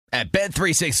At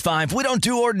Bet365, we don't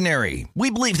do ordinary. We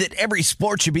believe that every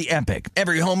sport should be epic.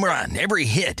 Every home run, every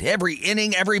hit, every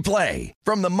inning, every play.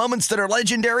 From the moments that are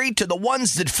legendary to the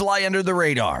ones that fly under the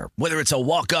radar. Whether it's a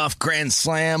walk-off grand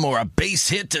slam or a base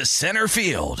hit to center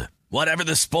field. Whatever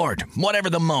the sport, whatever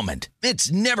the moment.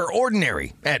 It's never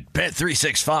ordinary at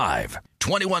Bet365.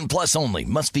 21 plus only.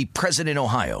 Must be present in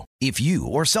Ohio. If you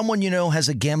or someone you know has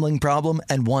a gambling problem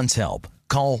and wants help,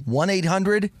 call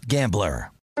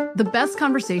 1-800-GAMBLER. The best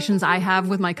conversations I have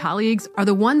with my colleagues are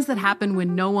the ones that happen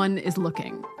when no one is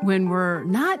looking, when we're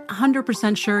not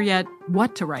 100% sure yet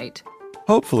what to write.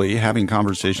 Hopefully, having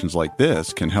conversations like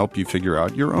this can help you figure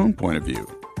out your own point of view.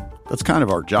 That's kind of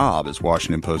our job as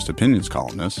Washington Post opinions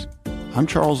columnists. I'm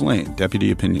Charles Lane, Deputy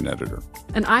Opinion Editor.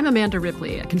 And I'm Amanda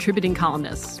Ripley, a contributing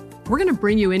columnist. We're going to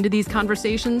bring you into these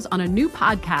conversations on a new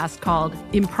podcast called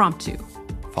Impromptu.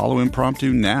 Follow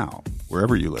Impromptu now,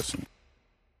 wherever you listen.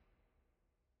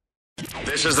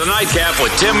 This is the Nightcap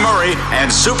with Tim Murray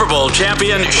and Super Bowl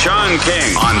champion Sean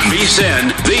King on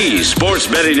VSiN, the Sports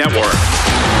Betting Network.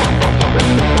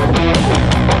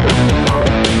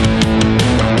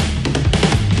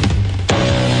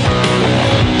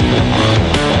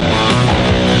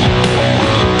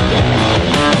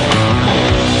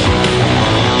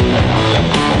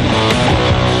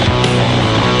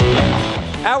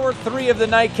 Hour 3 of the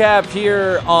Nightcap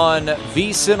here on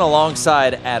VSiN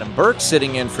alongside Adam Burke,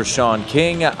 sitting in for Sean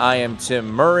King. I am Tim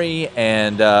Murray,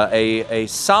 and a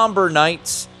somber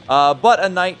night, but a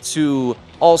night to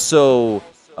also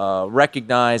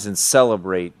recognize and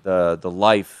celebrate the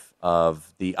life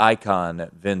of the icon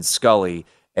Vin Scully.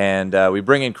 And we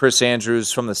bring in Chris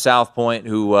Andrews from the South Point,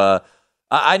 who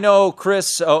I know,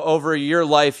 Chris, over your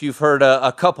life, you've heard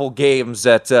a couple games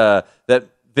that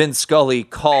Vin Scully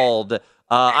called.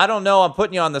 I don't know, I'm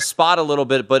putting you on the spot a little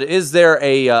bit, but is there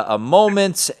a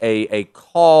moment, a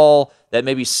call that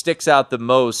maybe sticks out the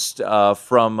most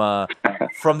from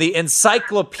the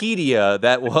encyclopedia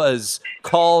that was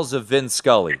calls of Vin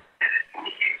Scully?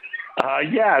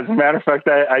 Yeah, as a matter of fact,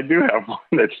 I do have one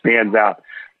that stands out.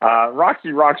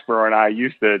 Roxy Roxborough and I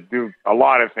used to do a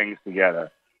lot of things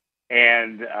together.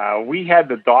 And we had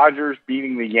the Dodgers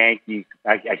beating the Yankees.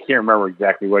 I can't remember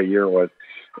exactly what year it was.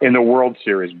 In the World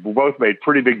Series. We both made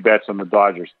pretty big bets on the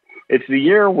Dodgers. It's the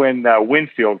year when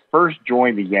Winfield first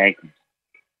joined the Yankees.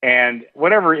 And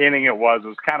whatever inning it was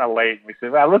kind of late. We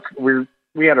said, well,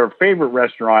 we had our favorite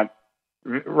restaurant.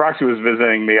 Roxy was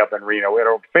visiting me up in Reno. We had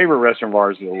our favorite restaurant of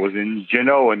ours that was in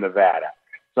Genoa, Nevada.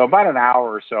 So about an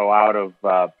hour or so out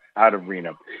of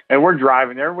Reno. And we're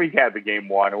driving there. We had the game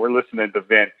won, and we're listening to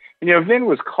Vin. And, Vin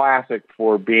was classic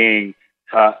for being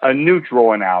a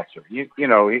neutral announcer,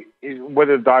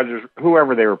 whether the Dodgers,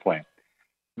 whoever they were playing.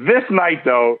 This night,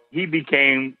 though, he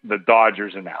became the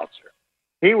Dodgers announcer.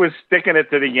 He was sticking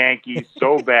it to the Yankees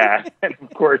so bad. And,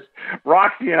 of course,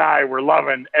 Roxy and I were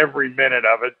loving every minute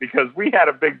of it because we had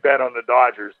a big bet on the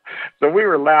Dodgers. So we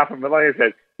were laughing. But like I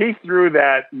said, he threw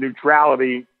that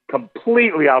neutrality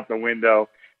completely out the window.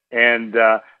 And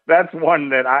that's one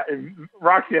that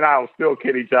Roxy and I will still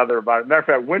kid each other about. Matter of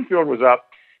fact, Winfield was up.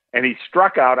 And he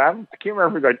struck out. I can't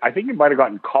remember. I think he might have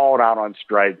gotten called out on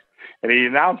strikes. And he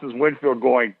announces Winfield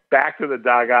going back to the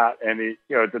dugout. And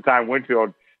at the time,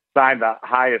 Winfield signed the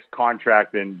highest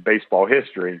contract in baseball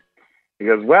history. He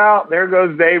goes, "Well, there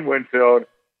goes Dave Winfield.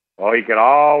 Well, he can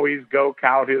always go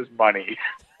count his money."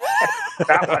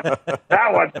 that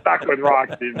one stuck with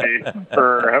Roxy and me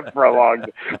for a long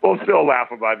time. We'll still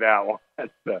laugh about that one.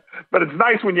 But it's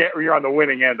nice when you're on the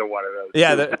winning end of one of those.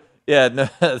 Yeah. No,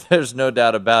 there's no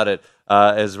doubt about it.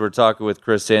 As we're talking with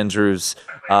Chris Andrews,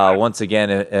 once again,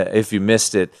 if you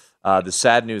missed it, the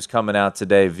sad news coming out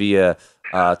today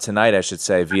tonight, I should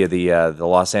say, via the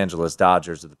Los Angeles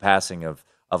Dodgers of the passing of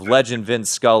legend Vin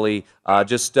Scully.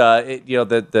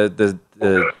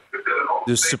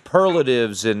 The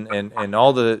superlatives and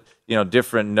all the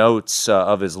different notes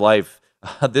of his life.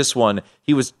 This one,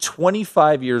 he was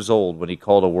 25 years old when he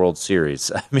called a World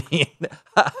Series. I mean.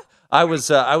 I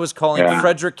was calling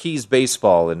Frederick Keyes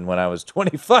baseball, and when I was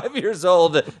 25 years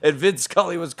old, and Vin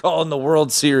Scully was calling the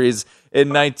World Series in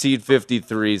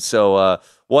 1953. So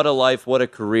what a life, what a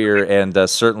career, and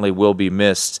certainly will be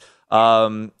missed.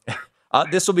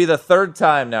 This will be the third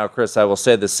time now, Chris, I will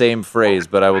say the same phrase,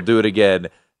 but I will do it again.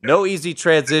 No easy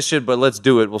transition, but let's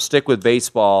do it. We'll stick with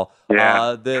baseball.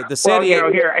 Yeah. The San Diego.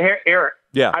 Here.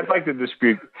 Yeah. I'd like to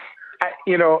dispute.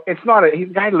 It's not the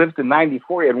guy lived to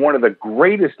 94. He had one of the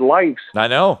greatest lives I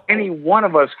know any one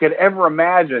of us could ever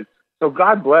imagine. So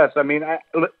God bless. I mean,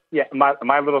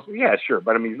 my little, sure.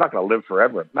 But I mean, he's not going to live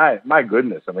forever. My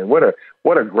goodness. I mean, what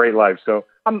a great life. So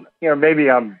maybe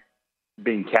I'm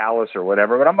being callous or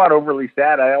whatever, but I'm not overly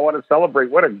sad. I want to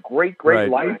celebrate what a great Right.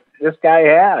 life this guy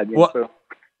had. And Well- so,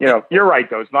 you're right,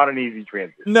 though. It's not an easy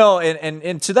transition. No,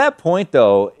 and to that point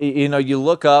though, you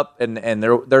look up and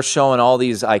they're showing all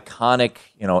these iconic,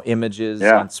 images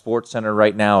on SportsCenter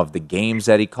right now of the games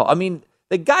that he called. I mean,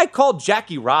 the guy called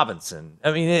Jackie Robinson.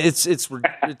 I mean, it's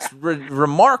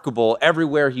remarkable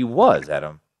everywhere he was,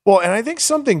 Adam. Well, and I think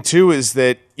something too is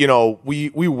that,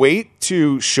 we wait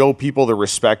to show people the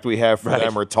respect we have for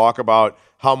them or talk about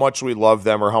how much we love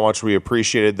them or how much we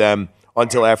appreciated them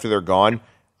until after they're gone.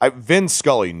 Vin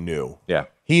Scully knew. Yeah.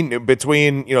 He knew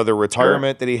between, the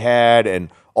retirement that he had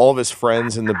and all of his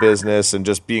friends in the business and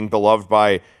just being beloved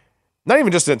by not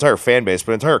even just an entire fan base,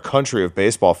 but an entire country of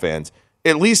baseball fans.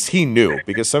 At least he knew,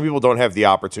 because some people don't have the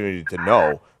opportunity to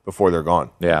know before they're gone.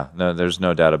 Yeah, no, there's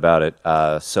no doubt about it.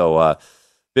 So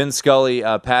Vin Scully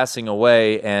passing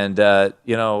away, and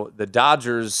the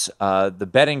Dodgers, the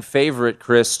betting favorite,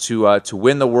 Chris, to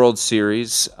win the World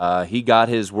Series. He got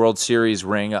his World Series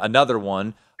ring, another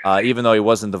one. Even though he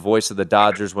wasn't the voice of the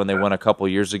Dodgers when they won a couple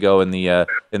years ago in the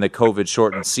COVID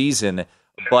shortened season,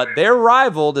 but their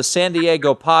rival, the San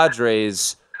Diego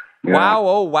Padres. Yeah. Wow,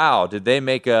 oh wow, did they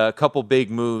make a couple big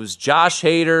moves. Josh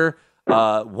Hader,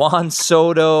 Juan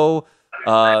Soto,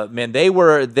 man, they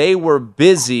were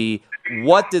busy.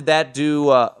 What did that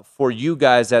do for you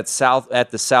guys at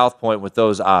the South Point with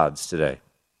those odds today?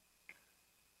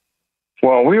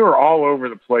 Well, we were all over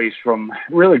the place from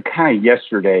really kind of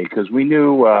yesterday because we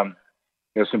knew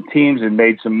some teams had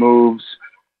made some moves.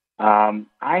 Going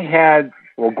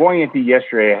into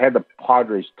yesterday, I had the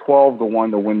Padres 12-1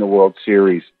 to win the World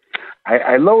Series.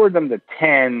 I lowered them to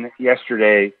 10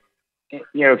 yesterday,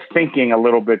 thinking a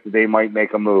little bit that they might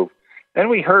make a move. Then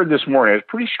we heard this morning, it's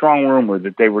a pretty strong rumor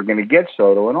that they were going to get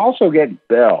Soto and also get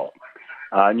Bell.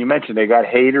 And you mentioned they got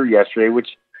Hader yesterday, which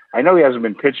I know he hasn't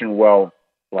been pitching well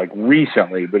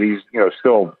recently, but he's,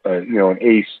 still, an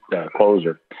ace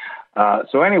closer.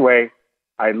 So anyway,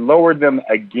 I lowered them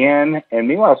again. And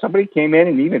meanwhile, somebody came in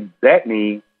and even bet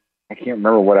me. I can't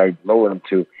remember what I lowered them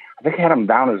to. I think I had them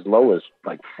down as low as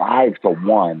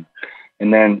 5-1.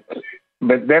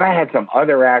 But then I had some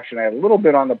other action. I had a little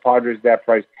bit on the Padres that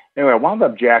price. Anyway, I wound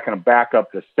up jacking them back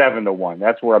up to 7-1.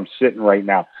 That's where I'm sitting right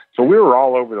now. So we were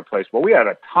all over the place. Well, we had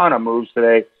a ton of moves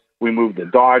today. We moved the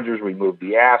Dodgers. We moved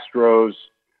the Astros.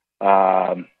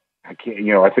 I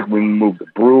think we moved the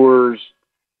Brewers.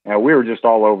 And we were just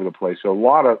all over the place. So a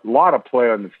lot of play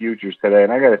on the futures today.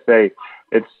 And I got to say,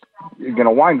 it's going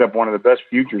to wind up one of the best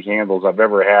futures handles I've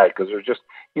ever had because there's just,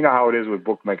 how it is with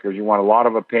bookmakers. You want a lot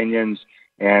of opinions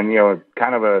and,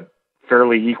 kind of a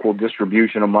fairly equal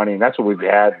distribution of money. And that's what we've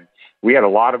had. We had a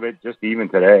lot of it just even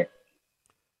today.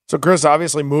 So, Chris,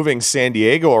 obviously moving San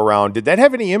Diego around, did that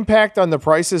have any impact on the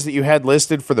prices that you had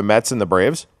listed for the Mets and the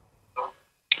Braves?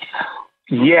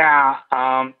 Yeah.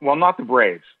 Well, not the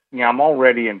Braves. I'm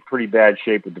already in pretty bad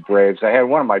shape with the Braves. I had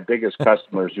one of my biggest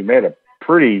customers who made a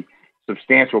pretty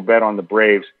substantial bet on the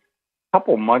Braves a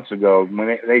couple months ago when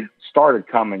they started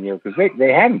coming, because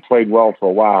they hadn't played well for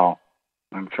a while.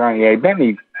 He bet me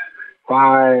he's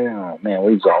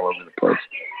all over the place.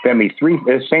 Bet me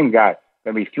the same guy,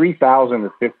 bet me 3,000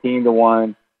 at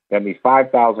 15-1, bet me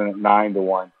 5,000 at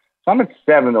 9-1. So I'm at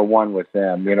 7-1 with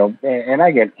them, and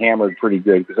I get hammered pretty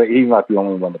good because he's not the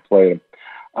only one to play him.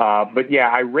 But yeah,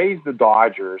 I raised the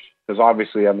Dodgers because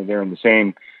obviously, they're in the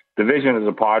same division as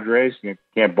the Padres. You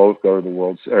can't both go to the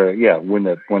win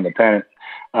the pennant.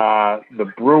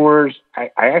 The Brewers, I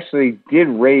actually did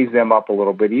raise them up a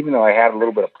little bit, even though I had a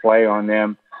little bit of play on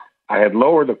them. I had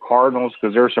lowered the Cardinals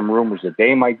because there are some rumors that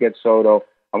they might get Soto.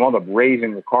 I wound up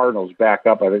raising the Cardinals back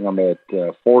up. I think I'm at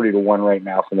 40-1 right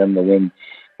now for them to win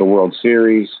the World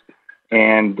Series.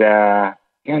 And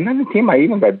another team I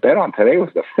even got bet on today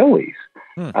was the Phillies.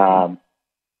 And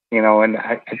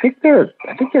I think they're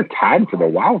tied for the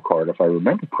wild card if I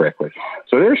remember correctly.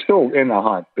 So they're still in the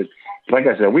hunt. But like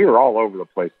I said, we were all over the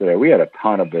place today. We had a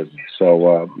ton of business.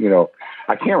 So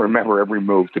I can't remember every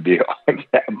move to be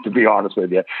honest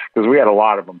with you, because we had a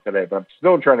lot of them today. But I'm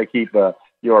still trying to keep a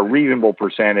reasonable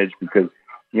percentage because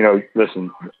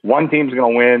listen, one team's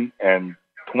going to win and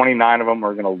 29 of them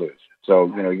are going to lose. So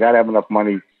you got to have enough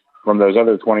money from those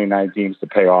other 29 teams to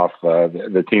pay off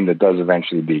the team that does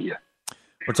eventually beat you.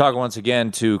 We're talking once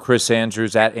again to Chris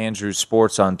Andrews at Andrews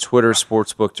Sports on Twitter,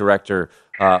 sportsbook director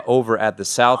over at the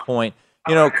South Point.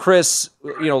 Chris,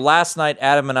 last night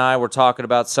Adam and I were talking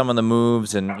about some of the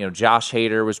moves, and Josh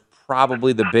Hader was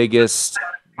probably the biggest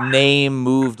name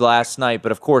moved last night.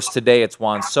 But of course today it's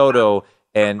Juan Soto,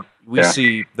 and we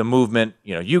see the movement.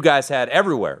 You guys had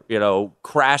everywhere.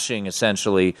 Crashing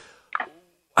essentially.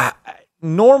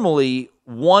 Normally,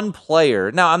 one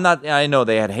player. Now, I know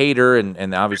they had Hader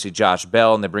and obviously Josh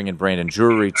Bell, and they bring in Brandon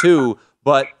Drury too,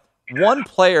 but one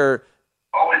player,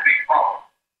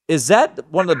 is that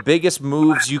one of the biggest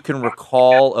moves you can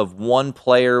recall of one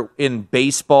player in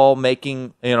baseball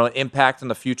making, an impact in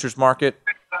the futures market?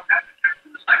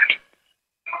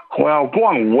 Well,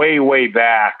 going way, way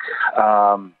back,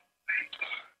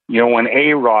 when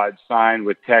A-Rod signed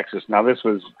with Texas, now this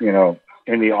was,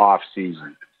 in the off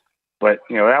season, but,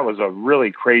 that was a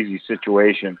really crazy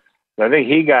situation. I think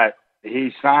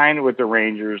he signed with the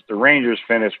Rangers. The Rangers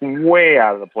finished way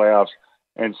out of the playoffs,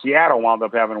 and Seattle wound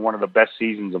up having one of the best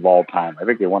seasons of all time. I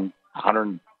think they won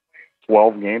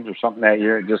 112 games or something that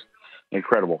year. Just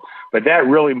incredible. But that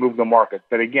really moved the market.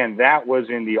 But again, that was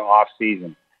in the off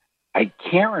season. I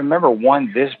can't remember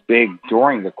one this big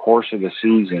during the course of the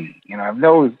season. I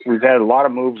know we've had a lot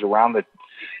of moves around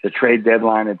the trade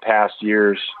deadline in past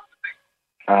years.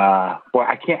 Well,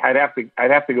 I can't. I'd have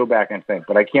to go back and think,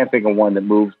 but I can't think of one that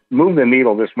moved the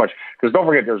needle this much. Because don't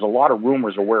forget, there's a lot of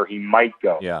rumors of where he might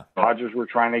go. Yeah, Dodgers were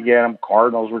trying to get him.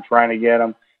 Cardinals were trying to get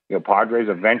him. Padres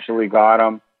eventually got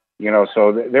him.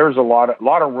 So there's a lot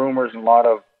of rumors and a lot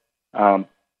of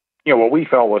what we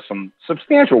felt was some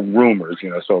substantial rumors.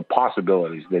 So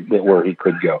possibilities that where he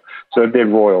could go. So it did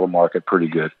roil the market pretty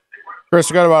good. Chris,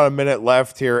 we got about a minute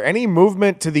left here. Any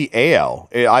movement to the AL,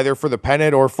 either for the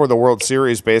pennant or for the World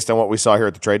Series, based on what we saw here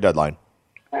at the trade deadline?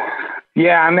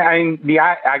 Yeah, I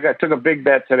took a big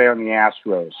bet today on the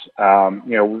Astros.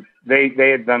 They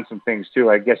had done some things too,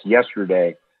 I guess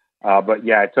yesterday. But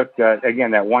yeah, I took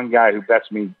again that one guy who bets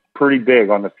me pretty big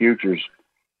on the futures.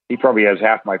 He probably has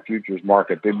half my futures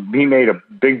market. He made a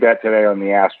big bet today on the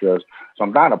Astros, so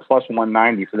I'm down to plus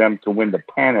 190 for them to win the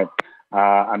pennant.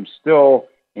 I'm still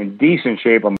in decent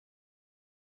shape. On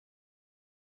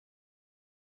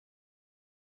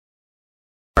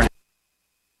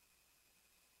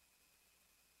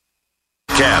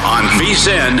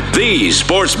VSiN, the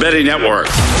Sports Betting Network.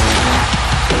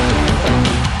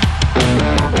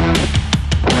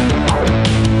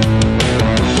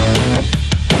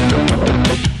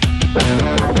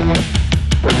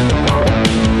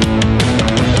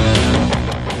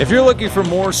 If you're looking for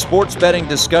more sports betting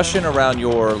discussion around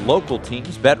your local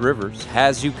teams, BetRivers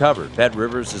has you covered.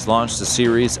 BetRivers has launched a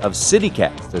series of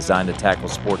CityCasts designed to tackle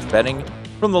sports betting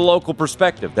from the local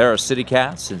perspective. There are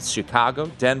CityCasts in Chicago,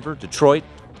 Denver, Detroit,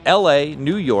 LA,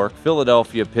 New York,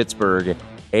 Philadelphia, Pittsburgh,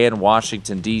 and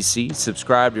Washington, D.C.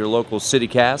 Subscribe to your local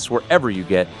CityCasts wherever you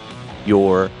get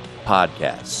your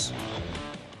podcasts.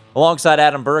 Alongside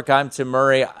Adam Burke, I'm Tim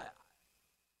Murray.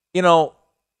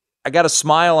 I got a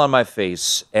smile on my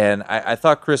face, and I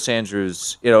thought Chris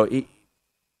Andrews,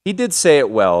 he did say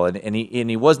it well, and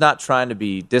he was not trying to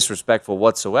be disrespectful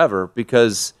whatsoever,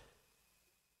 because,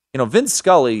 Vince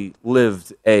Scully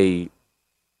lived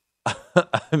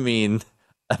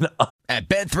At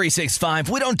Bet365,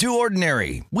 we don't do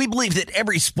ordinary. We believe that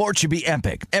every sport should be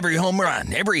epic. Every home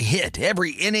run, every hit,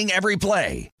 every inning, every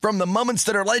play. From the moments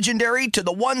that are legendary to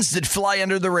the ones that fly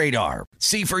under the radar.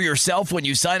 See for yourself when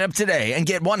you sign up today and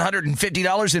get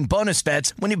 $150 in bonus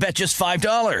bets when you bet just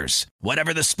 $5.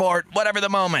 Whatever the sport, whatever the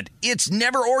moment, it's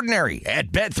never ordinary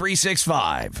at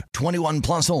Bet365. 21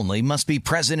 plus only. Must be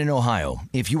present in Ohio.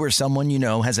 If you or someone you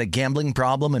know has a gambling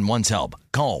problem and wants help,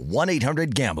 call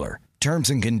 1-800-GAMBLER. Terms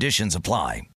and conditions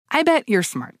apply. I bet you're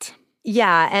smart.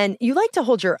 Yeah, and you like to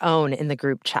hold your own in the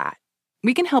group chat.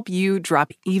 We can help you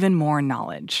drop even more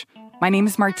knowledge. My name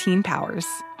is Martine Powers.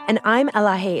 And I'm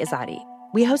Elahe Izadi.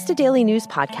 We host a daily news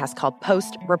podcast called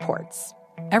Post Reports.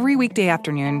 Every weekday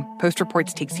afternoon, Post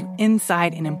Reports takes you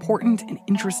inside an important and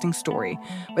interesting story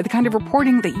with the kind of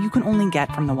reporting that you can only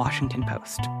get from the Washington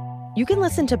Post. You can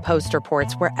listen to Post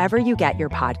Reports wherever you get your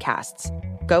podcasts.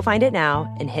 Go find it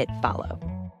now and hit follow.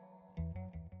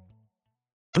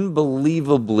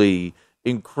 Unbelievably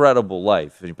incredible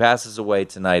life. He passes away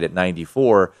tonight at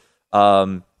 94.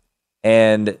 And,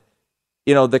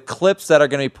 the clips that are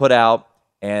going to be put out,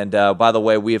 and by the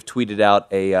way, we have tweeted out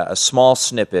a small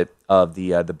snippet of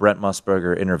the Brent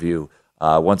Musburger interview.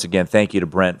 Once again, thank you to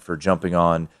Brent for jumping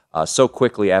on so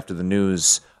quickly after the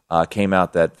news came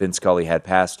out that Vince Scully had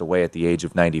passed away at the age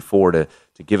of 94 to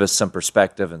give us some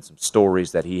perspective and some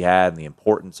stories that he had and the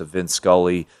importance of Vince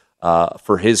Scully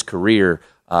for his career.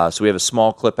 So we have a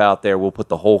small clip out there. We'll put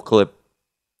the whole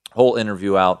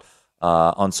interview out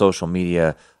on social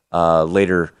media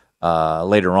later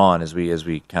on as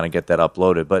we kind of get that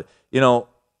uploaded. But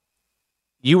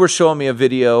you were showing me a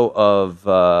video of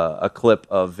a clip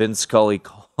of Vince Scully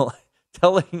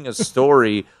telling a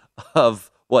story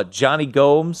of what, Johnny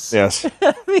Gomes? Yes.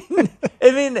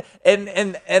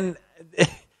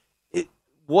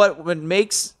 What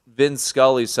makes Vin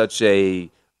Scully such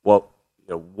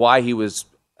why he was,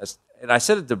 and I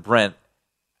said it to Brent,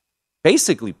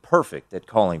 basically perfect at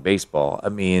calling baseball. I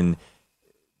mean,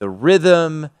 the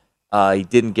rhythm, he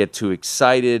didn't get too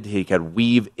excited. He could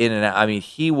weave in and out. I mean,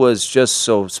 he was just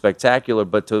so spectacular.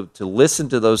 But to listen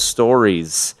to those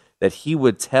stories that he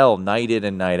would tell night in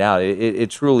and night out,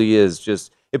 it truly is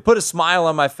just, it put a smile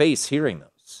on my face hearing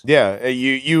those. Yeah,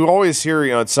 you always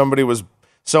hear, somebody was,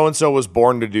 so-and-so was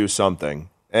born to do something.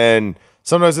 And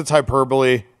sometimes it's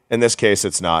hyperbole. In this case,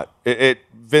 it's not.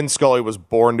 Vin Scully was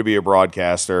born to be a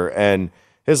broadcaster, and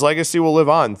his legacy will live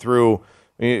on through,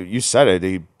 you said it,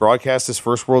 he broadcast his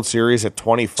first World Series at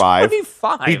 25.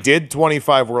 25? He did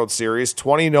 25 World Series,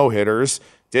 20 no-hitters,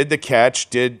 did the catch,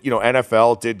 did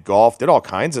NFL, did golf, did all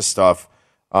kinds of stuff.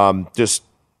 Just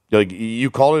like you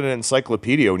called it an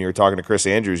encyclopedia when you were talking to Chris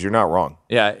Andrews. You're not wrong.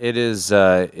 Yeah, it is.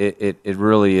 It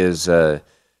really is. The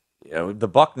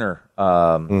Buckner,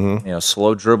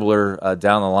 slow dribbler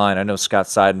down the line. I know Scott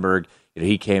Seidenberg.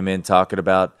 He came in talking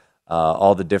about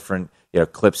all the different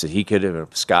clips that he could.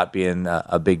 Scott being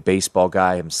a big baseball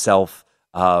guy himself,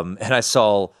 and I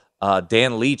saw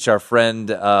Dan Leach, our friend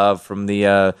from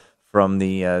the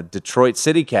Detroit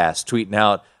City Cast, tweeting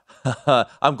out.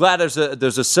 I'm glad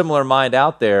there's a similar mind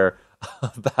out there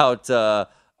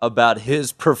about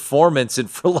his performance in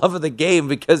For Love of the Game,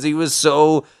 because he was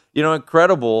so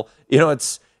incredible.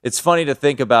 It's funny to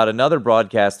think about another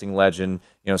broadcasting legend,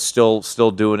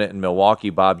 still doing it in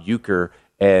Milwaukee, Bob Uecker,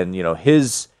 and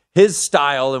his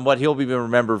style and what he'll be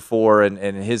remembered for,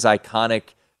 and his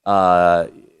iconic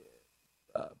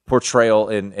portrayal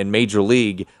in Major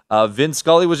League. Vin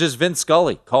Scully was just Vin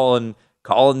Scully calling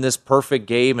this perfect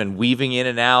game and weaving in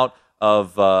and out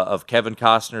of Kevin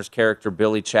Costner's character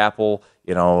Billy Chappell,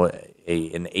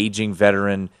 an aging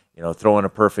veteran, throwing a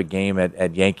perfect game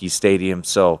at Yankee Stadium.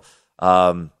 So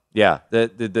the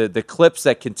clips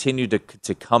that continue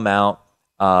to come out,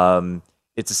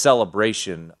 it's a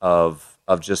celebration of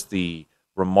just the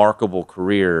remarkable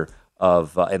career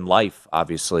of and life,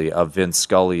 obviously, of Vin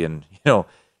Scully, and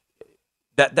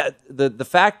that the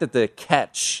fact that the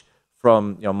catch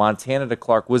from Montana to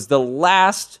Clark was the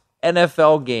last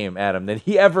NFL game, Adam, that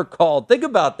he ever called. Think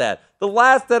about that. The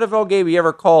last NFL game he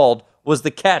ever called was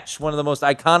the catch, one of the most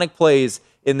iconic plays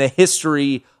in the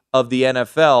history of the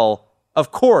NFL.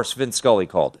 Of course, Vin Scully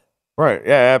called it. Right.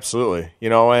 Yeah, absolutely.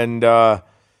 And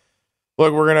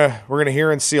look, we're gonna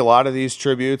hear and see a lot of these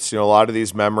tributes, a lot of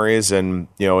these memories, and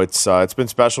it's been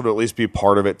special to at least be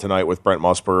part of it tonight with Brent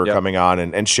Musburger coming on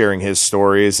and sharing his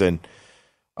stories. And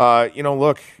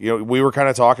look, we were kind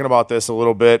of talking about this a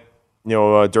little bit,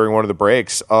 during one of the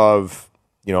breaks of,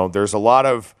 there's a lot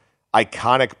of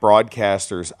iconic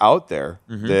broadcasters out there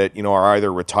that, are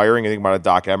either retiring. I think about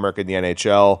Doc Emmerich in the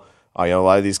NHL. A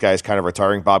lot of these guys kind of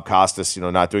retiring. Bob Costas,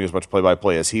 not doing as much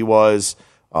play-by-play as he was.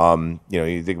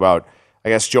 You think about, I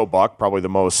guess, Joe Buck, probably the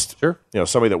most,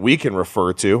 somebody that we can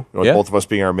refer to, both of us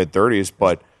being in our mid-30s.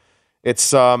 But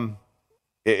it's,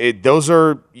 those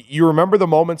are, you remember the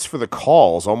moments for the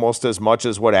calls almost as much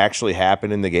as what actually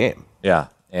happened in the game. Yeah.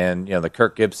 And, the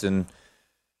Kirk Gibson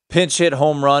pinch hit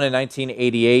home run in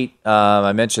 1988.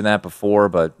 I mentioned that before,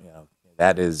 but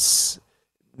that is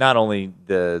not only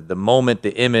the moment,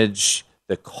 the image,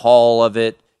 the call of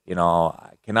it.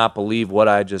 I cannot believe what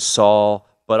I just saw,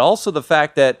 but also the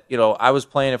fact that I was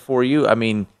playing it for you. I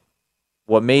mean,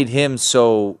 what made him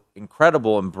so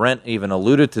incredible, and Brent even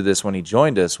alluded to this when he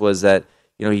joined us, was that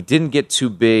he didn't get too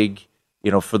big,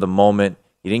 for the moment.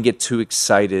 He didn't get too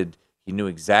excited. He knew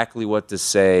exactly what to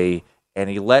say, and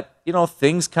he let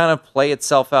things kind of play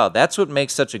itself out. That's what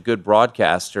makes such a good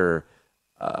broadcaster,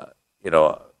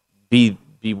 be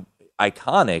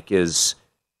iconic, is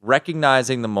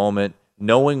recognizing the moment,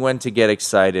 knowing when to get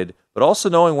excited, but also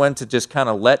knowing when to just kind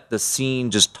of let the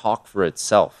scene just talk for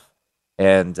itself.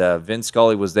 And Vin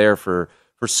Scully was there for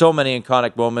so many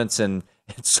iconic moments and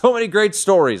so many great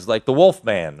stories, like the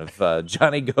Wolfman of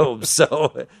Johnny Gomes.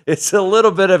 So it's a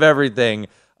little bit of everything.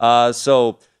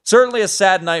 So certainly a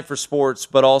sad night for sports,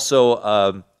 but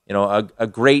also a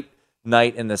great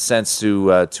night in the sense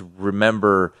to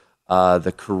remember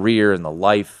the career and the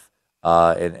life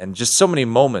and just so many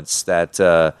moments that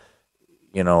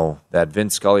that Vin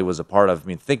Scully was a part of. I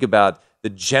mean, think about the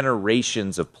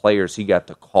generations of players he got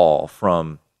to call,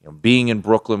 from being in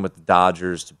Brooklyn with the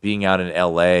Dodgers to being out in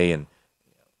L.A. and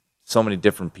so many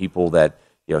different people that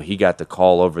he got to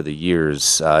call over the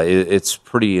years. It's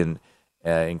pretty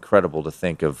incredible to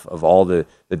think of all the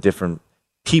different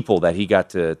people that he got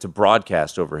to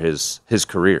broadcast over his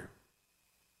career.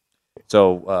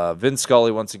 So Vin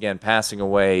Scully, once again, passing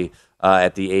away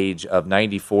at the age of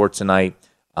 94 tonight.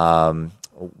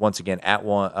 once again, at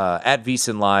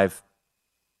VSiN Live.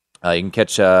 You can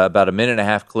catch about a minute and a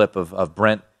half clip of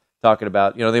Brent talking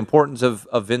about, the importance of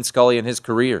Vin Scully and his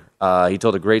career. He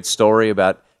told a great story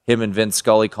about him and Vin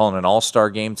Scully calling an all-star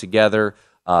game together.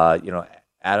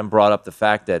 Adam brought up the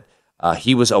fact that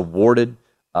he was awarded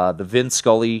the Vin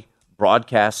Scully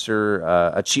Broadcaster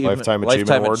Lifetime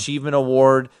Achievement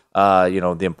Award.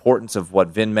 The importance of what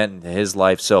Vin meant into his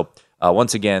life. So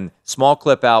once again, small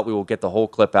clip out. We will get the whole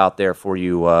clip out there for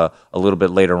you a little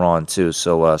bit later on too.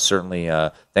 So certainly,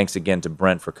 thanks again to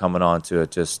Brent for coming on to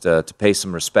to pay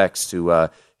some respects to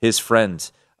his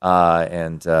friend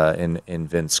in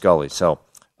Vin Scully. So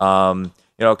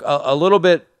a little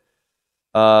bit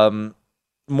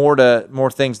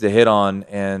more things to hit on,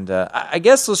 and I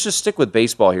guess let's just stick with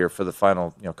baseball here for the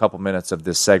final couple minutes of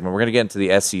this segment. We're going to get into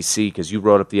the SEC because you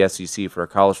wrote up the SEC for a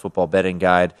college football betting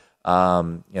guide.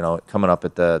 Coming up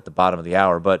at the bottom of the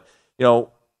hour, but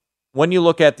when you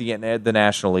look at the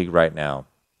National League right now,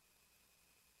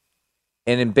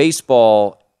 and in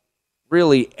baseball,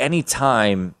 really any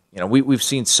time we've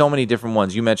seen so many different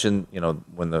ones. You mentioned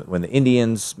when the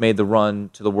Indians made the run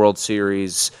to the World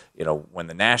Series, when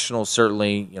the Nationals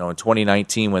certainly in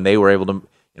 2019 when they were able to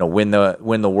win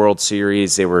the World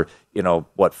Series, they were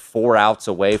 4 outs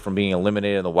away from being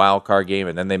eliminated in the wild card game,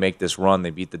 and then they make this run.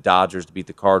 They beat the Dodgers, to beat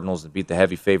the Cardinals, to beat the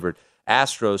heavy favorite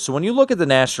Astros. So when you look at the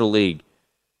National League,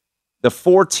 the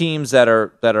 4 teams that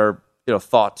are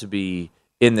thought to be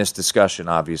in this discussion,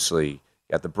 obviously, you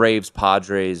got the Braves,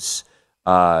 Padres,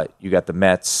 you got the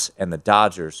Mets, and the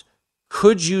Dodgers.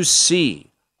 Could you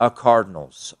see a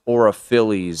Cardinals or a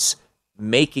Phillies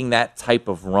making that type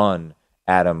of run,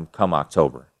 Adam, come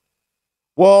October?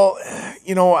 Well,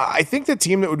 I think the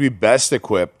team that would be best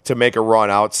equipped to make a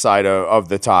run outside of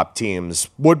the top teams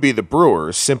would be the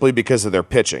Brewers, simply because of their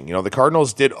pitching. The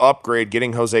Cardinals did upgrade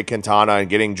getting Jose Quintana and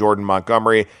getting Jordan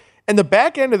Montgomery, and the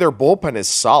back end of their bullpen is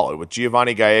solid with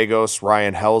Giovanni Gallegos,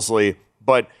 Ryan Helsley,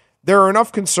 but there are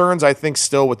enough concerns, I think,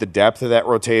 still with the depth of that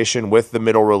rotation, with the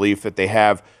middle relief that they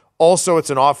have. Also, it's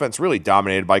an offense really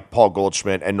dominated by Paul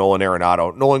Goldschmidt and Nolan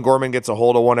Arenado. Nolan Gorman gets a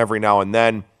hold of one every now and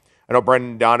then. I know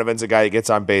Brendan Donovan's a guy that gets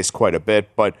on base quite a bit,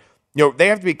 but they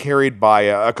have to be carried by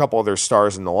a couple of their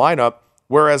stars in the lineup.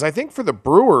 Whereas I think for the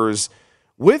Brewers,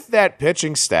 with that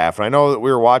pitching staff, and I know that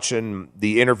we were watching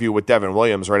the interview with Devin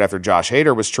Williams right after Josh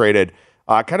Hader was traded,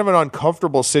 kind of an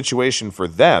uncomfortable situation for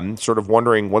them, sort of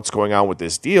wondering what's going on with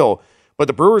this deal. But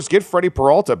the Brewers get Freddie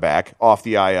Peralta back off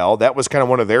the IL. That was kind of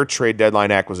one of their trade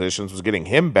deadline acquisitions, was getting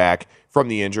him back from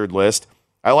the injured list.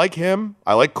 I like him.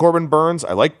 I like Corbin Burns.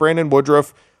 I like Brandon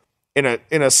Woodruff. In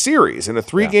a series, in a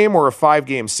 3-game or a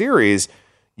 5-game series,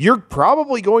 you're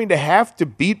probably going to have to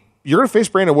you're going to face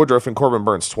Brandon Woodruff and Corbin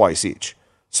Burns twice each.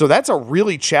 So that's a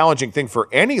really challenging thing for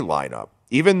any lineup.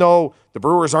 Even though the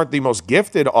Brewers aren't the most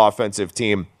gifted offensive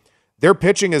team, their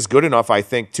pitching is good enough, I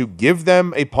think, to give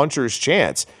them a puncher's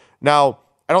chance. Now,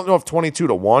 I don't know if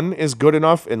 22-1 is good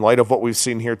enough in light of what we've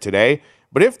seen here today,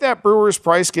 but if that Brewers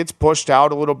price gets pushed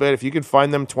out a little bit, if you can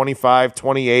find them 25,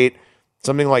 28,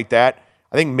 something like that,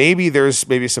 I think there's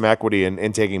some equity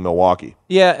in taking Milwaukee.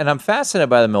 Yeah, and I'm fascinated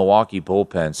by the Milwaukee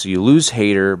bullpen. So you lose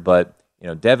Hader, but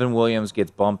Devin Williams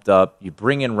gets bumped up. You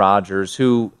bring in Rogers,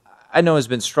 who I know has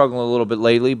been struggling a little bit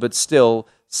lately, but still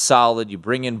solid. You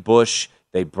bring in Bush.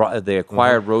 They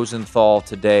acquired Rosenthal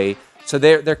today. So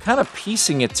they're kind of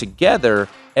piecing it together,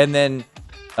 and then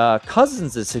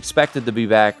Cousins is expected to be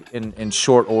back in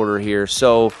short order here.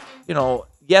 So,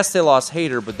 yes, they lost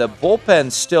Hader, but the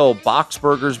bullpen still,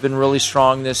 Boxberger's been really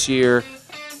strong this year.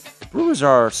 The Brewers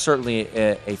are certainly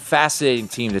a fascinating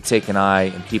team to take an eye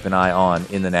and keep an eye on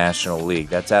in the National League.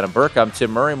 That's Adam Burke. I'm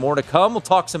Tim Murray. More to come. We'll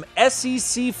talk some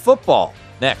SEC football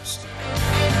next.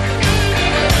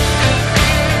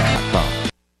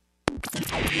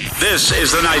 This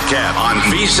is the Nightcap on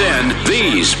VSiN,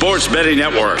 the Sports Betting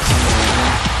Network.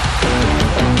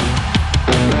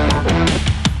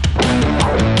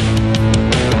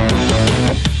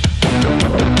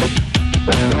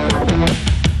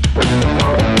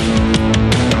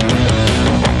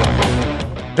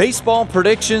 Baseball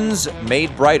predictions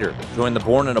made brighter. Join the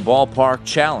Born in a Ballpark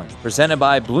Challenge, presented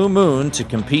by Blue Moon, to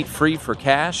compete free for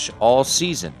cash all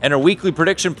season. Enter weekly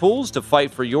prediction pools to fight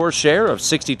for your share of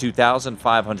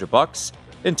 $62,500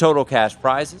 in total cash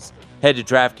prizes. Head to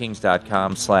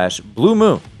DraftKings.com/Blue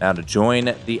Moon now to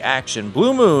join the action.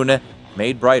 Blue Moon,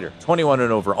 made brighter. 21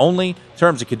 and over only.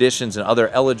 Terms and conditions and other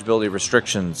eligibility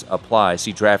restrictions apply.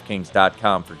 See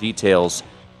DraftKings.com for details.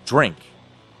 Drink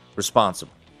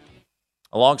responsibly.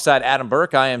 Alongside Adam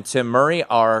Burke, I am Tim Murray.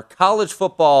 Our college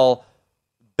football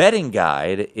betting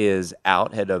guide is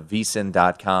out. Head to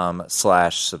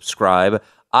vsin.com/subscribe.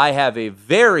 I have a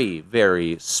very,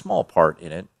 very small part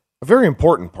in it. A very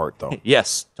important part, though.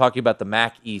 Yes, talking about the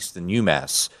MAC East and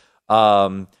UMass.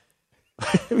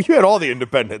 You had all the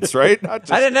independents, right? I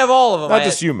didn't have all of them. Not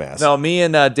just UMass. No, me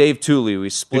and Dave Tooley, we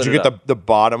split. Did you get the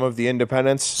bottom of the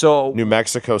independents? So New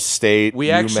Mexico State,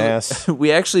 UMass.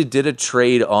 We actually did a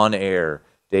trade on air,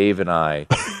 Dave and I,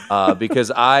 because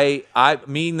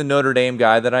me and the Notre Dame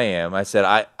guy that I am, I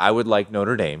said I would like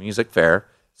Notre Dame. He's like, fair.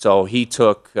 So he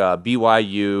took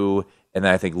BYU and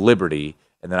then I think Liberty,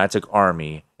 and then I took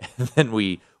Army, and then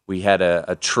we had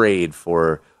a trade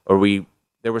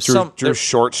there was drew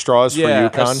short straws for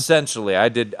UConn. Essentially, I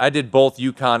did both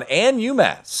UConn and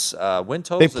UMass. Win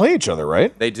totals. They play each other,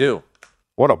 right? They do.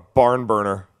 What a barn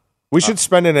burner! We should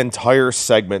spend an entire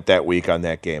segment that week on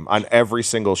that game on every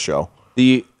single show.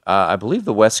 I believe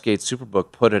the Westgate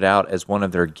Superbook put it out as one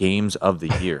of their games of the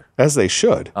year, as they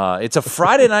should. It's a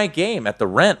Friday night game at the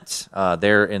Rent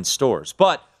there in stores.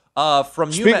 But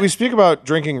we speak about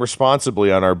drinking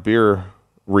responsibly on our beer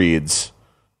reads.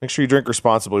 Make sure you drink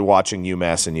responsibly watching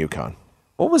UMass and UConn.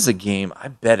 What was the game? I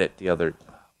bet it the other.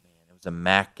 Oh man, it was a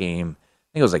MAC game.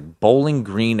 I think it was like Bowling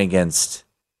Green against.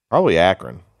 Probably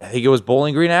Akron. I think it was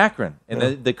Bowling Green Akron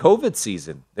in the COVID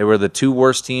season. They were the two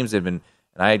worst teams. They've been,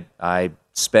 and I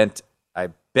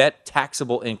bet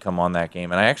taxable income on that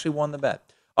game, and I actually won the bet.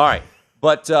 All right,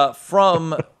 but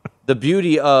from the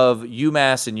beauty of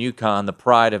UMass and UConn, the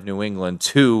pride of New England,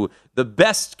 to the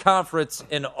best conference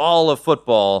in all of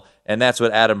football, and that's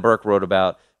what Adam Burke wrote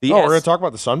about. We're going to talk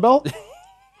about the Sun Belt?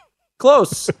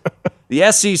 Close.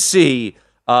 The SEC,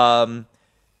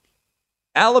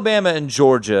 Alabama and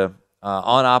Georgia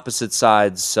on opposite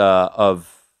sides of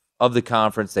the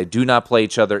conference. They do not play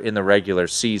each other in the regular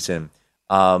season.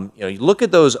 You look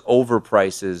at those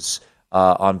overprices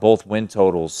on both win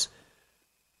totals.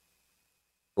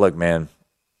 Look, man,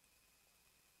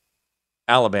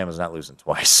 Alabama's not losing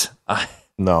twice.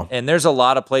 No. And there's a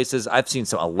lot of places. I've seen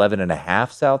some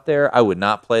 11.5s out there. I would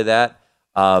not play that.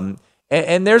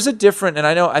 And there's a different, and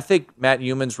I think Matt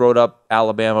Humans wrote up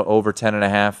Alabama over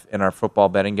 10.5 in our football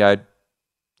betting guide,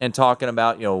 and talking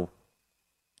about,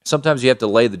 sometimes you have to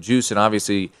lay the juice, and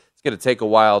obviously it's going to take a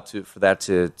while for that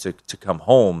to come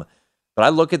home. But I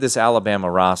look at this Alabama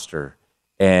roster,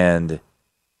 and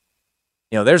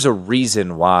there's a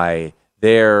reason why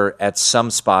they're at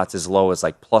some spots as low as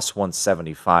like plus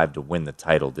 175 to win the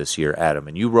title this year, Adam.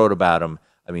 And you wrote about them.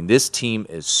 I mean, this team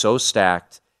is so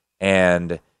stacked,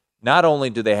 and not only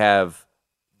do they have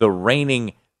the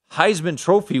reigning Heisman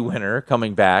Trophy winner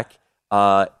coming back,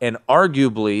 and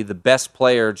arguably the best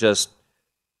player just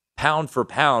pound for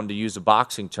pound, to use a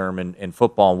boxing term in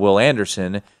football, Will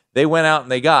Anderson, they went out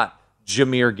and they got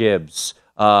Jahmyr Gibbs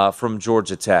from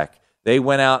Georgia Tech. They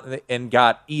went out and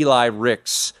got Eli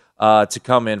Ricks to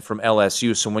come in from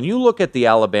LSU. So when you look at the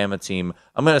Alabama team,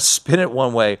 I'm going to spin it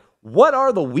one way. What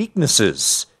are the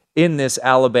weaknesses in this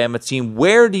Alabama team?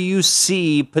 Where do you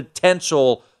see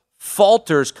potential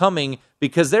falters coming?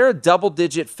 Because they're a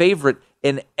double-digit favorite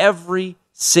in every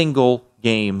single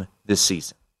game this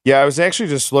season. Yeah, I was actually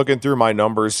just looking through my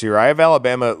numbers here. I have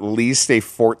Alabama at least a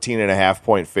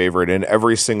 14.5-point favorite in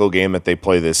every single game that they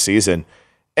play this season.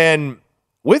 And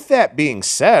with that being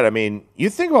said, I mean,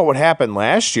 you think about what happened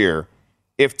last year.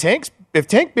 If Tank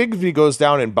Bigsby goes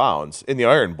down in bounds in the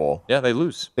Iron Bowl, yeah, they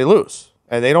lose. They lose,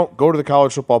 and they don't go to the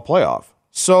college football playoff.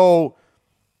 So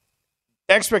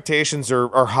expectations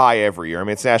are high every year. I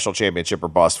mean, it's national championship or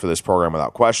bust for this program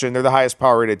without question. They're the highest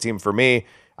power-rated team for me.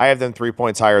 I have them 3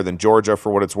 points higher than Georgia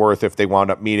for what it's worth if they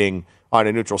wound up meeting on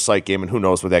a neutral site game, and who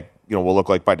knows what that will look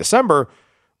like by December.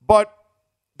 But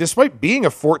despite being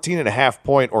a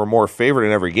 14.5-point or more favorite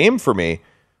in every game for me,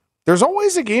 there's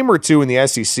always a game or two in the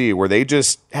SEC where they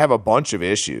just have a bunch of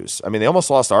issues. I mean, they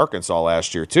almost lost to Arkansas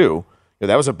last year, too.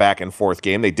 That was a back-and-forth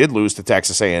game. They did lose to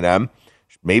Texas A&M.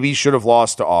 Maybe should have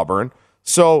lost to Auburn.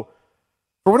 So,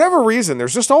 for whatever reason,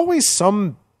 there's just always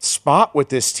some spot with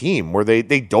this team where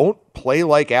they don't play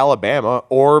like Alabama,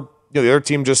 or the other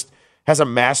team just has a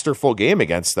masterful game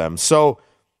against them. So,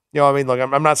 I mean, look,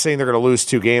 I'm not saying they're going to lose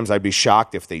 2 games. I'd be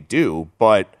shocked if they do.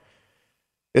 But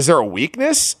is there a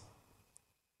weakness?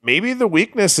 Maybe the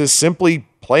weakness is simply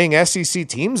playing SEC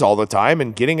teams all the time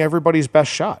and getting everybody's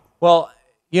best shot. Well,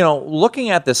 looking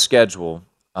at the schedule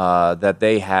that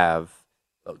they have,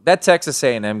 that Texas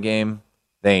A&M game,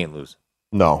 they ain't losing.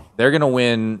 No. They're going to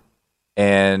win.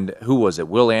 And who was it?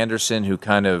 Will Anderson, who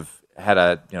kind of had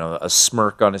a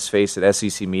smirk on his face at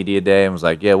SEC Media Day and was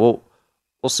like, yeah, we'll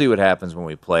see what happens when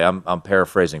we play. I'm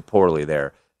paraphrasing poorly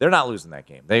there. They're not losing that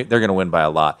game. They're going to win by a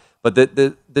lot. But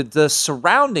the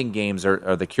surrounding games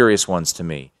are the curious ones to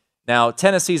me. Now,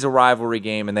 Tennessee's a rivalry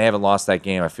game, and they haven't lost that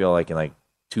game, I feel like, in like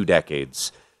 2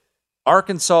 decades.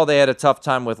 Arkansas, they had a tough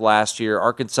time with last year.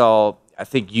 Arkansas, I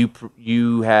think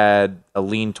you had a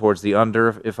lean towards the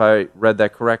under, if I read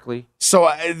that correctly.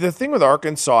 So the thing with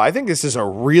Arkansas, I think this is a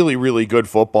really, really good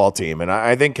football team. And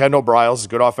I think Kendall Briles is a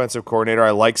good offensive coordinator.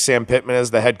 I like Sam Pittman as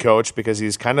the head coach because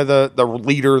he's kind of the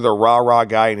leader, the rah-rah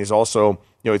guy, and he's also,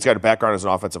 he's got a background as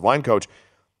an offensive line coach.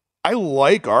 I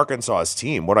like Arkansas's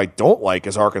team. What I don't like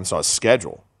is Arkansas's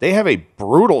schedule. They have a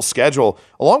brutal schedule,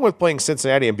 along with playing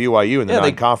Cincinnati and BYU in the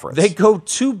non-conference. They go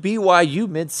to BYU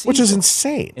midseason. Which is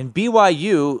insane. And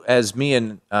BYU, as me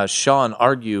and Sean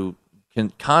argue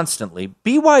constantly,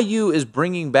 BYU is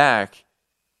bringing back,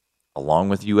 along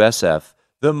with USF,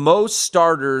 the most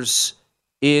starters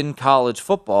in college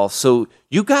football. So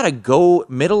you got to go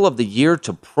middle of the year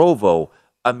to Provo.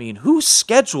 I mean, who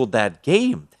scheduled that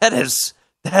game? That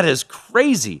is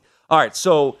crazy. All right,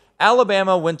 so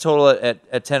Alabama win total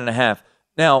at 10.5.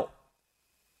 Now,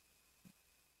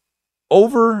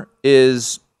 over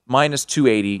is minus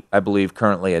 280, I believe,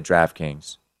 currently at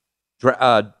DraftKings.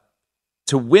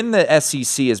 To win the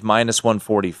SEC is minus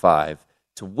 145.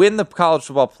 To win the college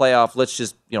football playoff, let's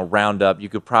just round up.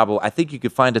 I think you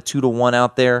could find a 2-1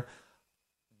 out there.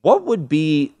 What would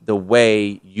be the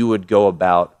way you would go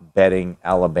about betting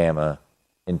Alabama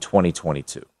in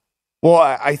 2022? Well,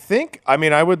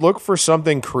 I would look for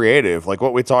something creative, like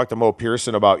what we talked to Mo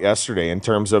Pearson about yesterday in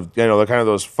terms of, the kind of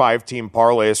those 5-team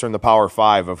parlays from the Power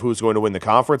 5 of who's going to win the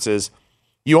conferences.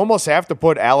 You almost have to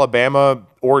put Alabama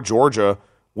or Georgia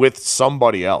with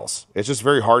somebody else. It's just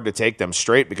very hard to take them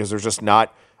straight because there's just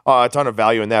not a ton of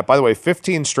value in that. By the way,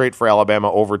 15 straight for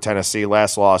Alabama over Tennessee.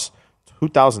 Last loss,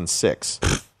 2006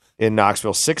 in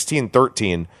Knoxville,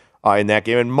 16-13 in that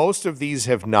game. And most of these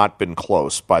have not been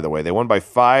close, by the way. They won by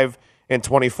 5 in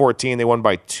 2014. They won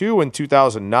by 2 in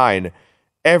 2009.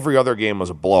 Every other game was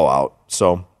a blowout.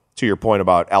 So, to your point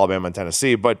about Alabama and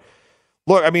Tennessee. But,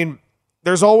 look,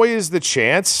 there's always the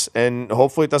chance, and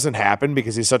hopefully it doesn't happen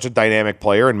because he's such a dynamic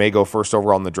player and may go first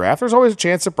overall in the draft. There's always a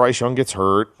chance that Bryce Young gets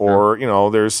hurt or,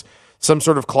 there's some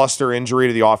sort of cluster injury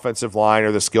to the offensive line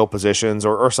or the skill positions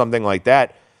or something like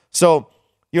that. So,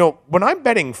 when I'm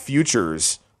betting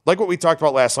futures, like what we talked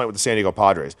about last night with the San Diego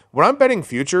Padres, when I'm betting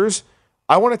futures,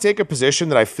 I want to take a position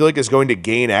that I feel like is going to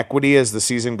gain equity as the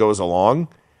season goes along.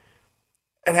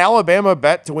 An Alabama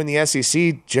bet to win the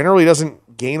SEC generally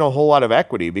doesn't gain a whole lot of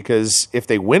equity because if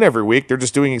they win every week, they're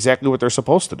just doing exactly what they're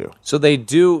supposed to do. So they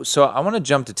do. So I want to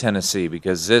jump to Tennessee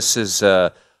because this is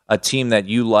a team that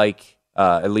you like,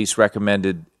 at least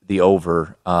recommended the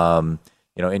over,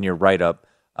 in your write-up.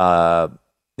 Now,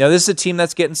 this is a team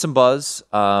that's getting some buzz.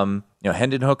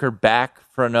 Hendon Hooker back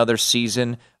for another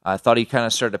season. I thought he kind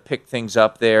of started to pick things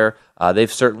up there.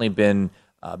 They've certainly been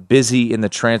busy in the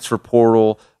transfer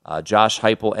portal. Josh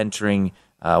Heupel entering,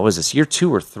 was this year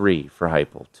 2 or 3 for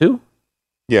Heupel? 2?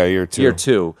 Yeah, year 2. Year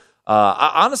 2.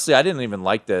 Honestly, I didn't even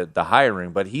like the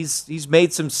hiring, but he's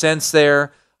made some sense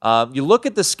there. You look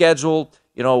at the schedule,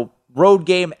 road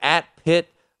game at Pitt.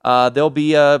 There'll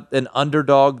be an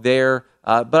underdog there,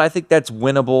 but I think that's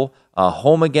winnable.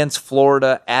 Home against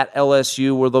Florida, at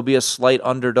LSU, where there'll be a slight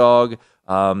underdog.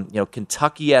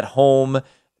 Kentucky at home.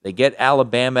 They get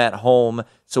Alabama at home.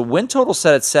 So win total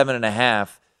set at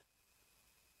 7.5.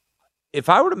 If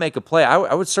I were to make a play,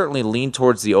 I would certainly lean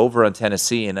towards the over on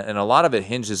Tennessee, and a lot of it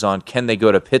hinges on can they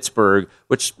go to Pittsburgh,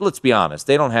 which, let's be honest,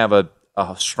 they don't have a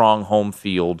strong home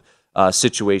field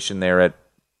situation there at,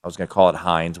 I was going to call it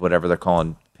Heinz, whatever they're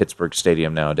calling Pittsburgh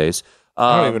Stadium nowadays.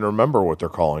 I don't even remember what they're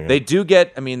calling it. They do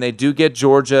get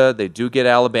Georgia, they do get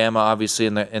Alabama, obviously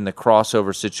in the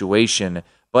crossover situation.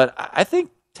 But I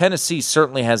think Tennessee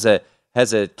certainly has a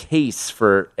case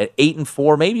for at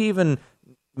 8-4,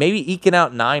 maybe eking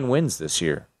out 9 wins this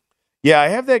year. Yeah, I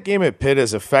have that game at Pitt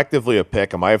as effectively a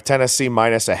pick 'em. I have Tennessee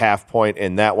minus a half point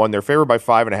in that one. They're favored by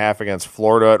 5.5 against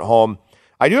Florida at home.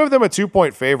 I do have them a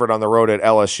 2-point favorite on the road at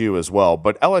LSU as well.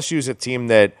 But LSU is a team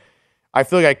that I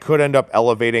feel like I could end up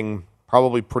elevating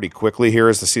probably pretty quickly here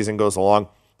as the season goes along.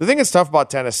 The thing that's tough about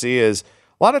Tennessee is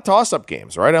a lot of toss-up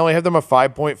games, right? I only have them a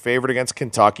 5-point favorite against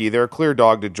Kentucky. They're a clear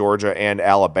dog to Georgia and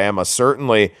Alabama.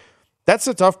 Certainly, that's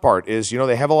the tough part is,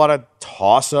 they have a lot of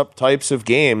toss-up types of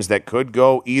games that could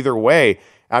go either way.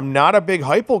 I'm not a big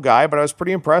Heupel guy, but I was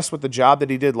pretty impressed with the job that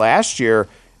he did last year.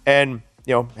 And,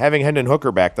 having Hendon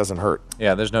Hooker back doesn't hurt.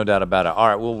 Yeah, there's no doubt about it. All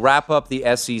right, we'll wrap up the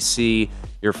SEC,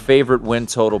 your favorite win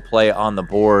total play on the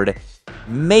board.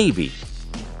 Maybe,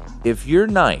 if you're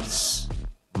nice,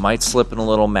 might slip in a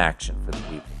little Maction for the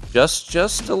people.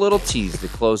 Just a little tease to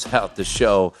close out the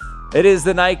show. It is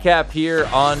the Nightcap here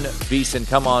on VSiN.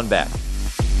 Come on back.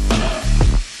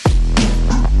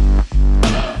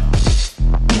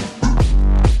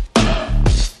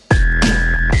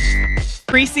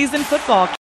 preseason football.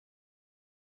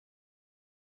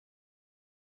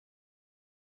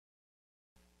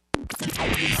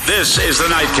 This is the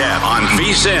Nightcap on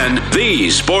VSiN, the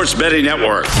Sports Betting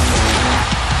Network.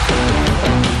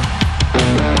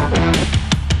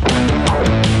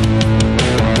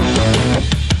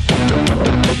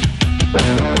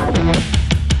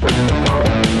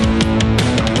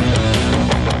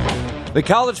 The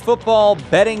College Football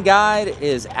Betting Guide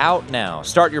is out now.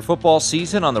 Start your football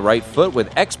season on the right foot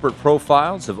with expert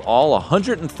profiles of all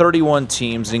 131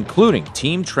 teams, including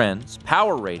team trends,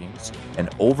 power ratings, and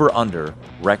over-under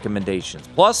recommendations.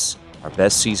 Plus, our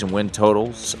best season win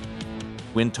totals,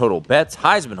 win total bets,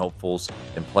 Heisman hopefuls,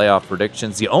 and playoff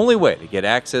predictions. The only way to get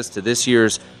access to this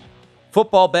year's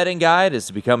Football Betting Guide is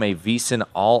to become a VSiN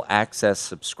All Access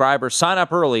subscriber. Sign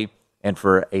up early. And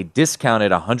for a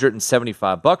discounted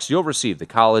 $175, you'll receive the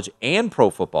college and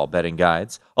pro football betting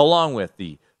guides, along with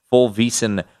the full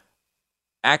VSiN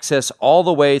access all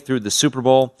the way through the Super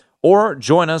Bowl. Or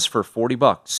join us for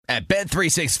 $40. At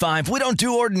Bet365, we don't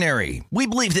do ordinary. We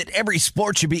believe that every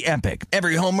sport should be epic.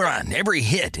 Every home run, every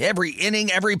hit, every inning,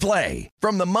 every play.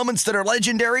 From the moments that are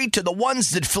legendary to the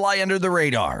ones that fly under the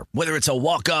radar. Whether it's a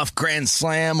walk-off grand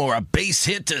slam or a base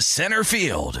hit to center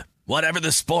field. Whatever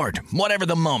the sport, whatever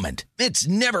the moment, it's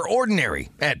never ordinary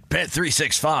at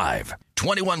Bet365.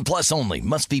 21 plus only.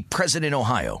 Must be present in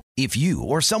Ohio. If you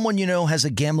or someone you know has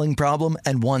a gambling problem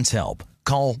and wants help,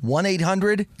 call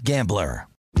 1-800-GAMBLER.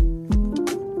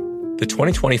 The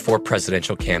 2024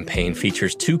 presidential campaign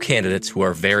features two candidates who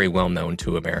are very well known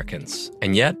to Americans.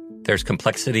 And yet, there's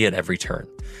complexity at every turn.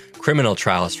 Criminal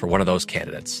trials for one of those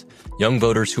candidates. Young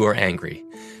voters who are angry.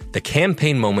 The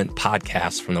Campaign Moment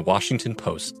podcast from the Washington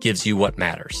Post gives you what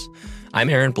matters. I'm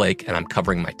Aaron Blake, and I'm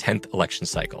covering my 10th election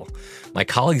cycle. My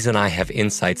colleagues and I have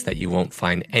insights that you won't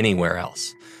find anywhere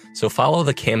else. So follow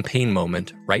The Campaign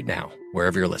Moment right now,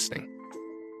 wherever you're listening.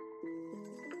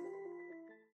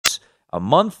 A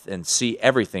month and see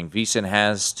everything VSiN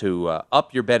has to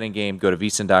up your betting game. Go to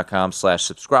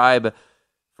VSiN.com/subscribe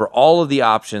for all of the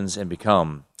options and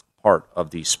become part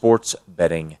of the Sports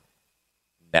Betting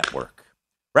Network.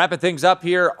 Wrapping things up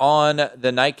here on the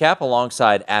Nightcap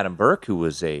alongside Adam Burke, who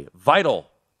was a vital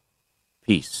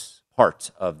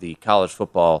part of the College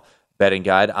Football Betting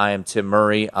Guide. I am Tim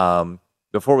Murray.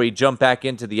 Before we jump back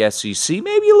into the SEC,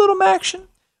 maybe a little action,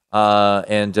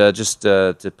 and just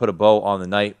to put a bow on the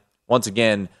night. Once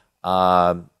again,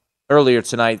 earlier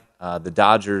tonight, the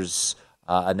Dodgers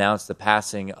announced the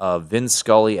passing of Vin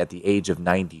Scully at the age of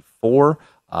 94.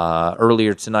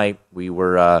 Earlier tonight, we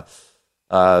were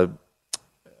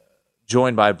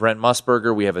joined by Brent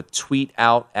Musburger. We have a tweet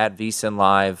out at VSiN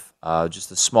Live, just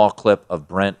a small clip of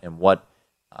Brent and what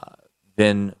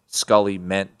Vin Scully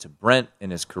meant to Brent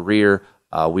in his career.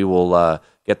 We will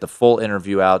get the full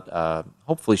interview out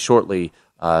hopefully shortly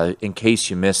in case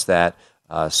you missed that.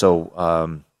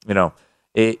 Talking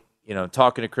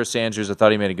to Chris Andrews, I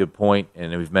thought he made a good point,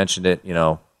 and we've mentioned it.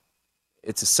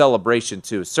 It's a celebration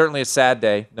too. It's certainly a sad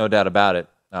day, no doubt about it,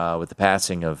 with the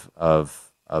passing of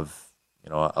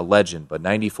a legend, but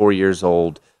 94 years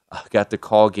old, got to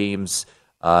call games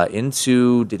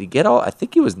did he get all? I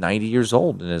think he was 90 years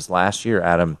old in his last year,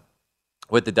 Adam,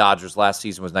 with the Dodgers. Last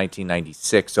season was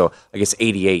 1996, so I guess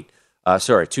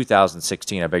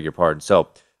 2016, I beg your pardon. So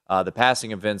the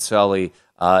passing of Vin Scully,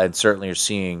 and certainly you're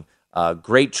seeing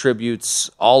great tributes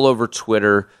all over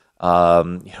Twitter,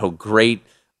 great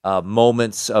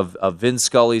moments of Vin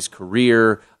Scully's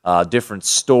career, different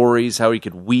stories, how he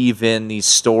could weave in these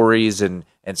stories and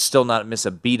still not miss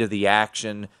a beat of the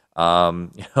action.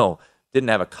 Didn't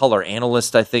have a color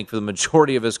analyst, I think, for the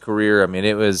majority of his career. I mean,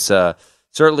 it was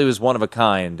certainly was one of a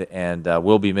kind and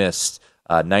will be missed.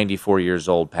 94 years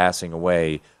old, passing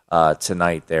away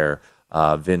tonight there.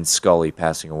 Vin Scully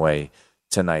passing away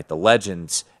tonight. The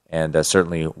legends and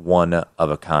certainly one of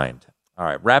a kind. All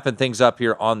right, wrapping things up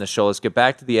here on the show. Let's get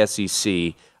back to the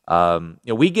SEC.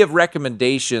 We give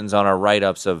recommendations on our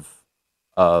write-ups of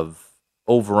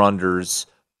over-unders,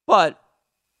 but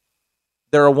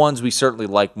there are ones we certainly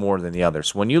like more than the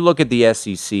others. When you look at the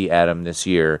SEC, Adam, this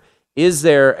year, is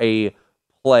there a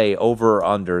play over or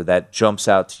under that jumps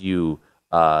out to you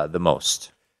the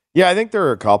most? Yeah, I think there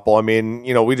are a couple. I mean,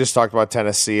 we just talked about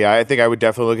Tennessee. I think I would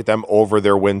definitely look at them over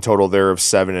their win total there of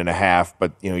 7.5,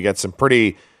 but you get some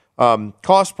pretty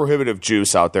cost prohibitive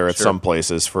juice out there at some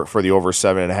places for the over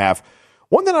 7.5.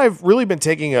 One that I've really been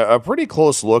taking a pretty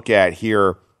close look at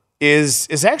here is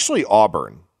actually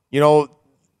Auburn.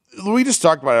 We just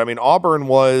talked about it. I mean, Auburn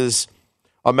was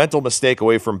a mental mistake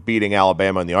away from beating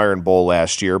Alabama in the Iron Bowl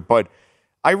last year, but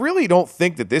I really don't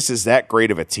think that this is that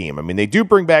great of a team. I mean, they do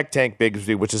bring back Tank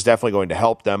Bigsby, which is definitely going to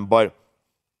help them, but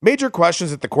major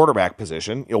questions at the quarterback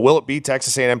position. Will it be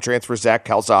Texas A&M transfer Zach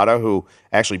Calzada, who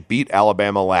actually beat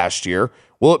Alabama last year?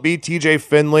 Will it be TJ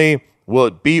Finley? Will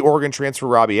it be Oregon transfer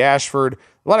Robbie Ashford?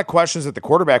 A lot of questions at the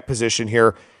quarterback position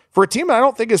here for a team that I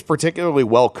don't think is particularly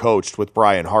well coached with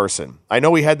Brian Harsin. I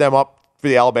know we had them up for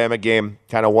the Alabama game,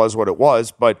 kind of was what it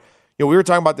was, but we were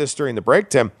talking about this during the break,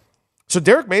 Tim. So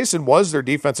Derek Mason was their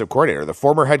defensive coordinator, the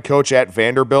former head coach at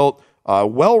Vanderbilt, a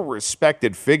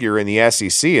well-respected figure in the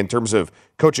SEC in terms of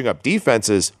coaching up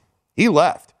defenses. He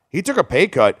left. He took a pay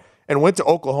cut and went to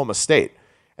Oklahoma State.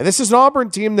 And this is an Auburn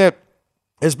team that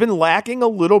has been lacking a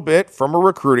little bit from a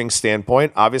recruiting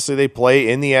standpoint. Obviously, they play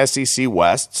in the SEC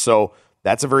West, so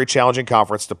that's a very challenging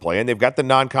conference to play in. They've got the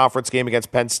non-conference game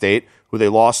against Penn State, who they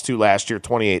lost to last year,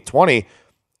 28-20.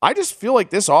 I just feel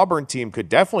like this Auburn team could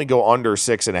definitely go under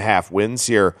 6.5 wins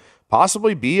here,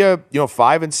 possibly be a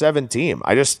 5-7 team.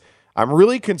 I'm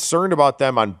really concerned about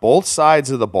them on both sides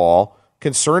of the ball,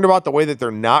 concerned about the way that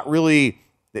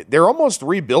they're almost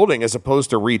rebuilding as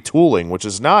opposed to retooling, which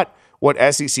is not what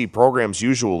SEC programs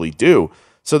usually do.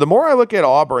 So the more I look at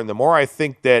Auburn, the more I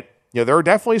think that there are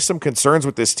definitely some concerns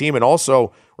with this team, and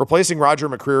also replacing Roger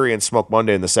McCreary and Smoke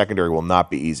Monday in the secondary will not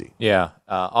be easy. Yeah,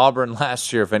 Auburn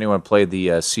last year, if anyone played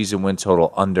the season win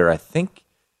total under, I can't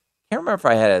remember if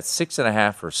I had it at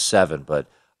 6.5 or 7, but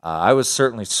I was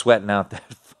certainly sweating out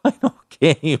that final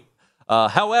game.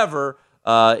 However,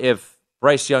 if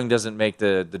Bryce Young doesn't make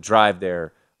the drive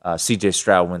there, C.J.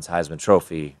 Stroud wins Heisman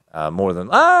Trophy more than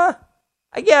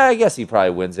I guess he probably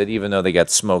wins it, even though they got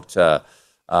smoked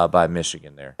by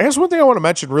Michigan there. And there's one thing I want to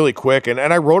mention really quick, and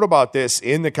I wrote about this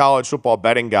in the College Football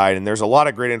Betting Guide, and there's a lot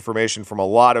of great information from a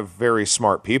lot of very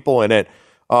smart people in it.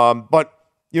 So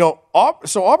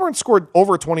Auburn scored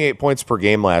over 28 points per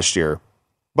game last year,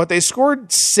 but they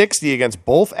scored 60 against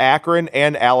both Akron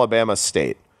and Alabama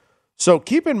State. So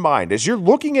keep in mind, as you're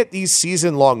looking at these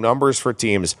season-long numbers for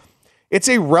teams, it's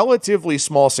a relatively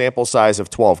small sample size of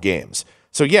 12 games.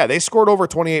 So, yeah, they scored over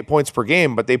 28 points per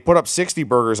game, but they put up 60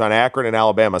 burgers on Akron and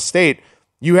Alabama State.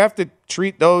 You have to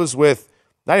treat those with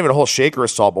not even a whole shaker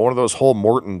of salt, but one of those whole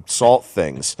Morton salt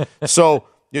things. So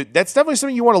that's definitely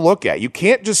something you want to look at. You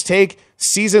can't just take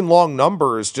season-long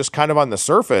numbers just kind of on the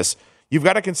surface. You've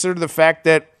got to consider the fact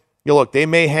that, look, they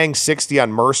may hang 60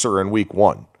 on Mercer in week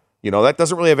 1. That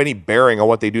doesn't really have any bearing on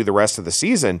what they do the rest of the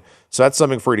season. So that's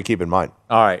something for you to keep in mind.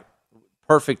 All right.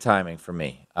 Perfect timing for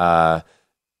me.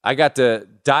 I got to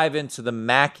dive into the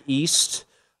MAC East.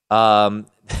 The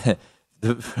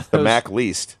MAC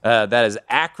least. That is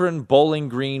Akron, Bowling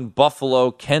Green,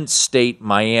 Buffalo, Kent State,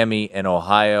 Miami, and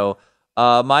Ohio.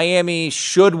 Miami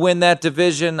should win that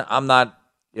division. I'm not,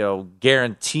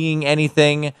 guaranteeing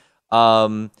anything.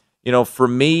 For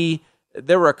me,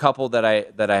 there were a couple that I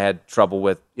had trouble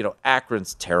with.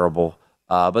 Akron's terrible,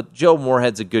 but Joe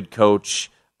Moorhead's a good coach.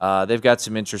 They've got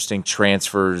some interesting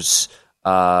transfers.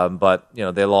 But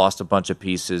they lost a bunch of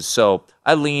pieces. So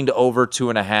I leaned over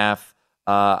 2.5.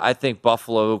 I think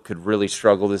Buffalo could really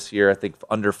struggle this year. I think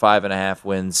under 5.5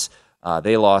 wins.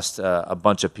 They lost a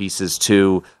bunch of pieces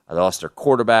too. They lost their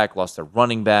quarterback, lost their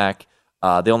running back.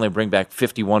 They only bring back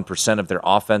 51% of their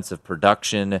offensive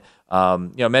production. I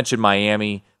mentioned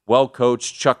Miami, well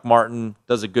coached. Chuck Martin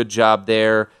does a good job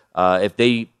there. If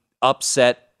they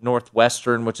upset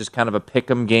Northwestern, which is kind of a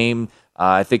pick'em game,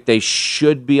 I think they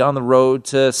should be on the road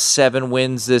to 7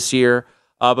 wins this year.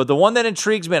 But the one that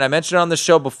intrigues me, and I mentioned it on the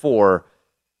show before,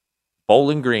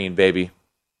 Bowling Green, baby.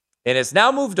 And it's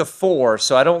now moved to 4,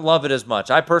 so I don't love it as much.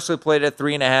 I personally played it at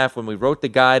 3.5. When we wrote the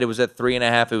guide, it was at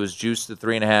 3.5. It was juiced to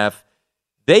 3.5.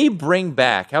 They bring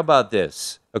back, how about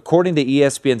this? According to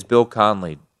ESPN's Bill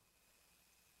Conley,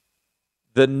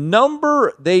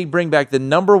 they bring back the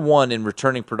number 1 in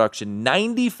returning production.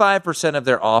 95% of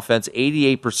their offense,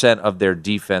 88% of their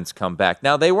defense come back.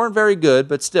 Now, they weren't very good,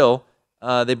 but still,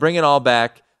 they bring it all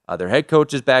back. Their head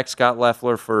coach is back, Scott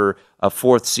Loeffler, for a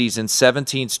 4th season.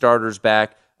 17 starters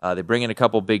back. They bring in a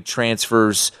couple big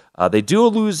transfers. They do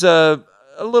lose a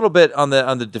little bit on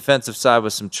the defensive side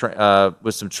with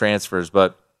some transfers,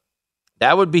 but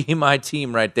that would be my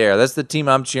team right there. That's the team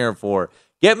I'm cheering for.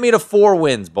 Get me to 4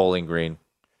 wins, Bowling Green.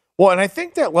 Well, and I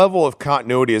think that level of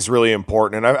continuity is really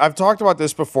important. And I've talked about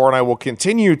this before, and I will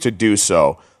continue to do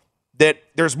so, that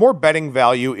there's more betting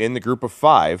value in the group of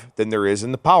 5 than there is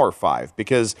in the Power 5,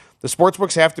 because the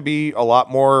sportsbooks have to be a lot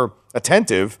more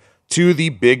attentive to the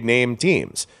big-name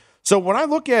teams. So when I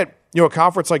look at a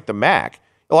conference like the MAC,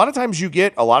 a lot of times you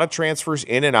get a lot of transfers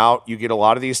in and out. You get a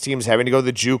lot of these teams having to go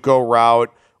the JUCO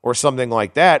route or something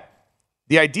like that.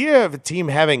 The idea of a team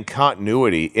having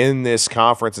continuity in this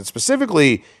conference, and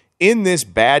specifically in this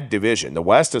bad division, the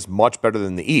West is much better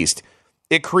than the East,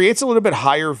 it creates a little bit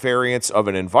higher variance of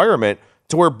an environment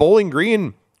to where Bowling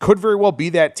Green could very well be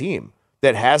that team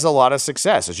that has a lot of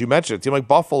success. As you mentioned, a team like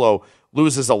Buffalo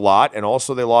loses a lot, and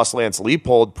also they lost Lance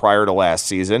Leipold prior to last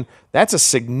season. That's a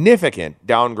significant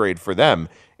downgrade for them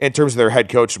in terms of their head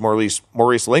coach, Maurice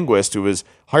Linguist, who was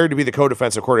hired to be the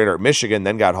co-defensive coordinator at Michigan,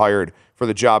 then got hired for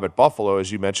the job at Buffalo,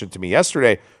 as you mentioned to me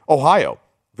yesterday. Ohio,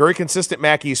 very consistent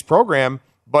MAC East program,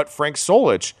 but Frank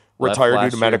Solich retired due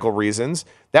to medical reasons.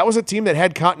 That was a team that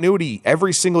had continuity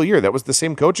every single year. That was the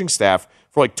same coaching staff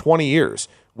for like 20 years.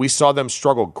 We saw them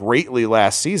struggle greatly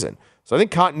last season. So I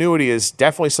think continuity is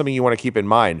definitely something you want to keep in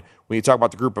mind when you talk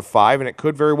about the group of 5, and it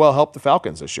could very well help the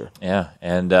Falcons this year. Yeah,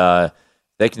 and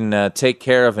they can take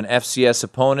care of an FCS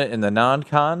opponent in the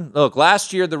non-con. Look,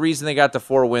 last year, the reason they got the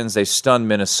 4 wins, they stunned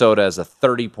Minnesota as a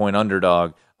 30-point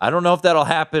underdog. I don't know if that'll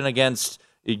happen against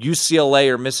UCLA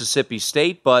or Mississippi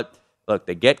State, but look,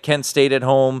 they get Kent State at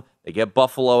home. They get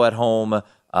Buffalo at home.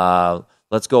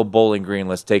 Let's go Bowling Green.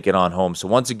 Let's take it on home. So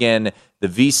once again, the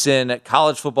VSiN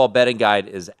College Football Betting Guide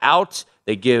is out.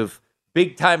 They give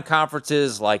big-time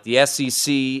conferences like the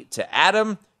SEC to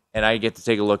Adam, and I get to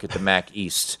take a look at the MAC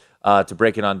East to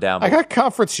break it on down. I got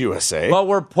Conference USA. Well,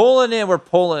 we're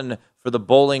pulling for the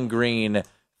Bowling Green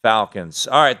Falcons.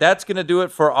 All right, that's going to do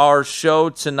it for our show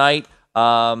tonight.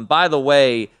 By the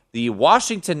way, the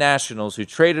Washington Nationals, who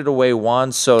traded away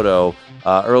Juan Soto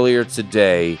earlier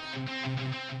today,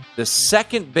 the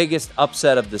second biggest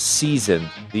upset of the season.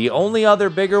 The only other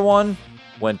bigger one,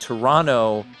 when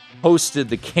Toronto hosted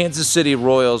the Kansas City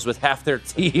Royals with half their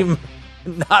team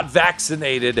not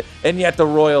vaccinated, and yet the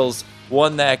Royals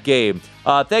won that game.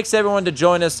 Thanks, everyone, to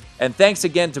join us, and thanks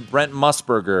again to Brent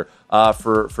Musburger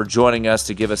for joining us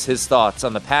to give us his thoughts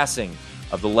on the passing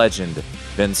of the legend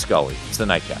Vin Scully. It's the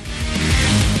Nightcap.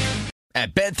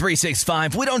 At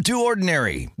Bet365, we don't do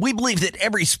ordinary. We believe that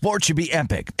every sport should be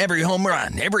epic. Every home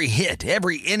run, every hit,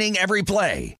 every inning, every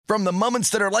play. From the moments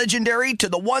that are legendary to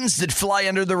the ones that fly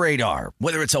under the radar.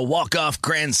 Whether it's a walk-off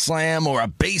grand slam or a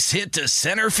base hit to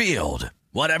center field.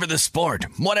 Whatever the sport,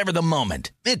 whatever the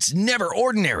moment. It's never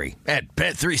ordinary at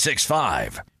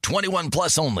Bet365. 21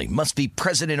 plus only. Must be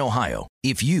present in Ohio.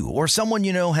 If you or someone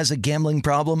you know has a gambling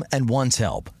problem and wants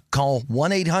help, call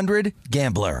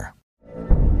 1-800-GAMBLER.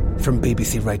 From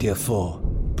BBC Radio 4,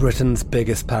 Britain's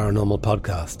biggest paranormal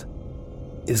podcast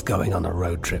is going on a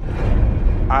road trip.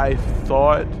 I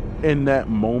thought in that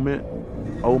moment,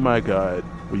 oh my God,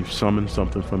 we've summoned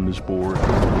something from this board.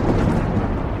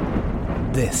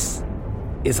 This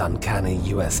is Uncanny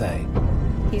USA.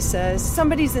 He says,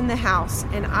 somebody's in the house,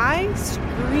 and I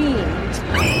screamed.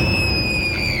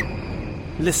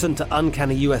 Listen to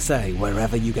Uncanny USA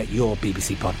wherever you get your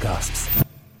BBC podcasts,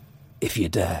 if you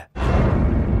dare.